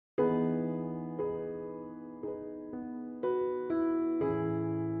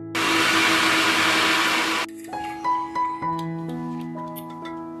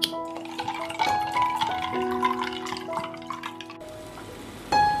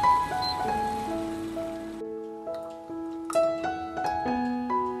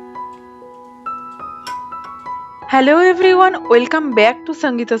Hello everyone, welcome back to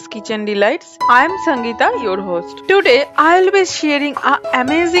Sangeeta's Kitchen Delights. I am Sangeeta, your host. Today I will be sharing an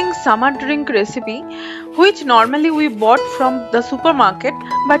amazing summer drink recipe which normally we bought from the supermarket,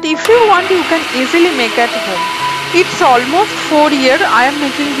 but if you want you can easily make at home. It's almost 4 years I am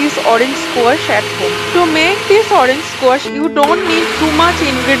making this orange squash at home. To make this orange squash you don't need too much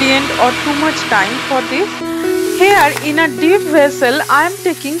ingredient or too much time for this. Here in a deep vessel I am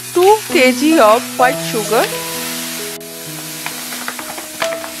taking 2 kg of white sugar,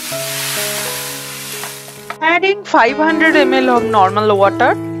 adding 500 ml of normal water.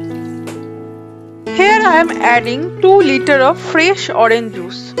 Here I am adding 2 liters of fresh orange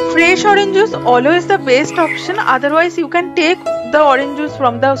juice. Fresh orange juice always the best option, otherwise you can take the orange juice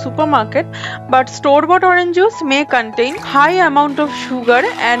from the supermarket, but store-bought orange juice may contain high amount of sugar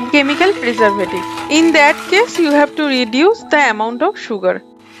and chemical preservative. In that case you have to reduce the amount of sugar.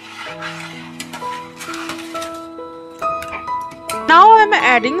 Now I am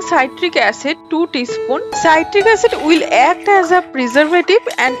adding citric acid 2 teaspoons. Citric acid will act as a preservative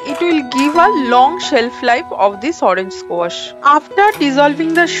and it will give a long shelf life of this orange squash. After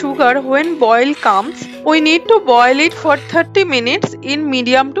dissolving the sugar, when boil comes, we need to boil it for 30 minutes in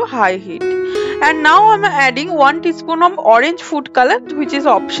medium to high heat. And now I am adding 1 teaspoon of orange food color, which is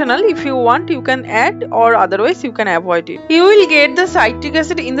optional. If you want you can add, or otherwise you can avoid it. You will get the citric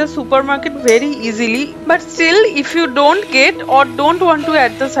acid in the supermarket very easily, but still if you don't get or don't want to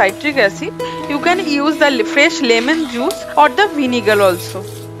add the citric acid, you can use the fresh lemon juice or the vinegar also.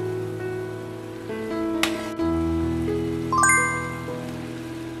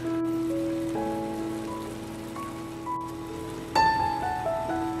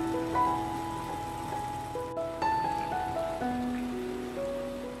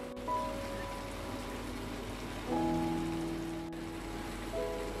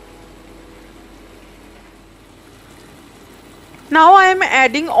 Now I am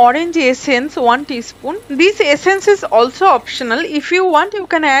adding orange essence 1 teaspoon. This essence is also optional. If you want you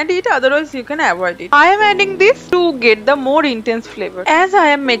can add it, otherwise you can avoid it. I am adding this to get the more intense flavor, as I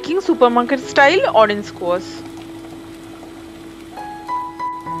am making supermarket style orange squash.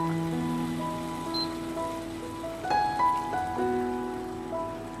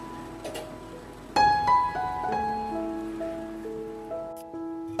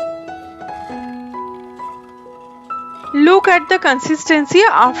 Look at the consistency.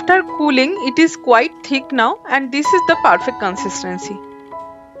 After cooling it is quite thick now, and this is the perfect consistency.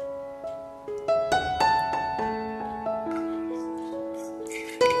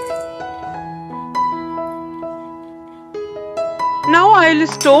 Now I will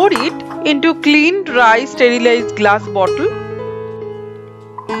store it into clean, dry, sterilized glass bottle.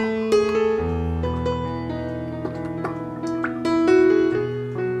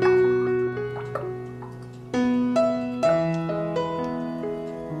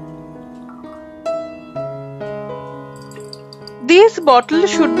 This bottle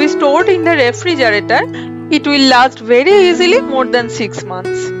should be stored in the refrigerator. It will last very easily more than 6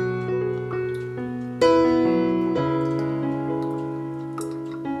 months.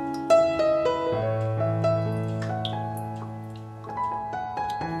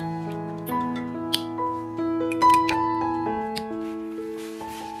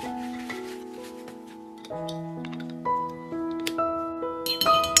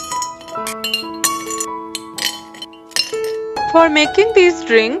 For making this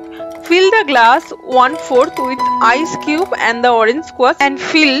drink, fill the glass 1/4 with ice cube and the orange squash, and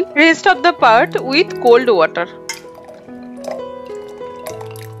fill rest of the part with cold water.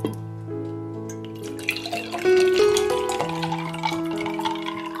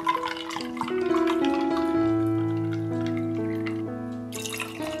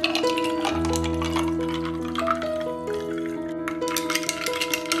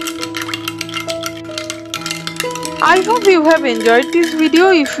 I hope you have enjoyed this video.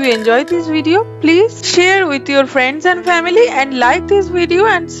 If you enjoyed this video, please share with your friends and family, and like this video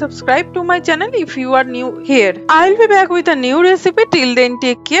and subscribe to my channel if you are new here. I will be back with a new recipe. Till then,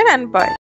 take care and bye.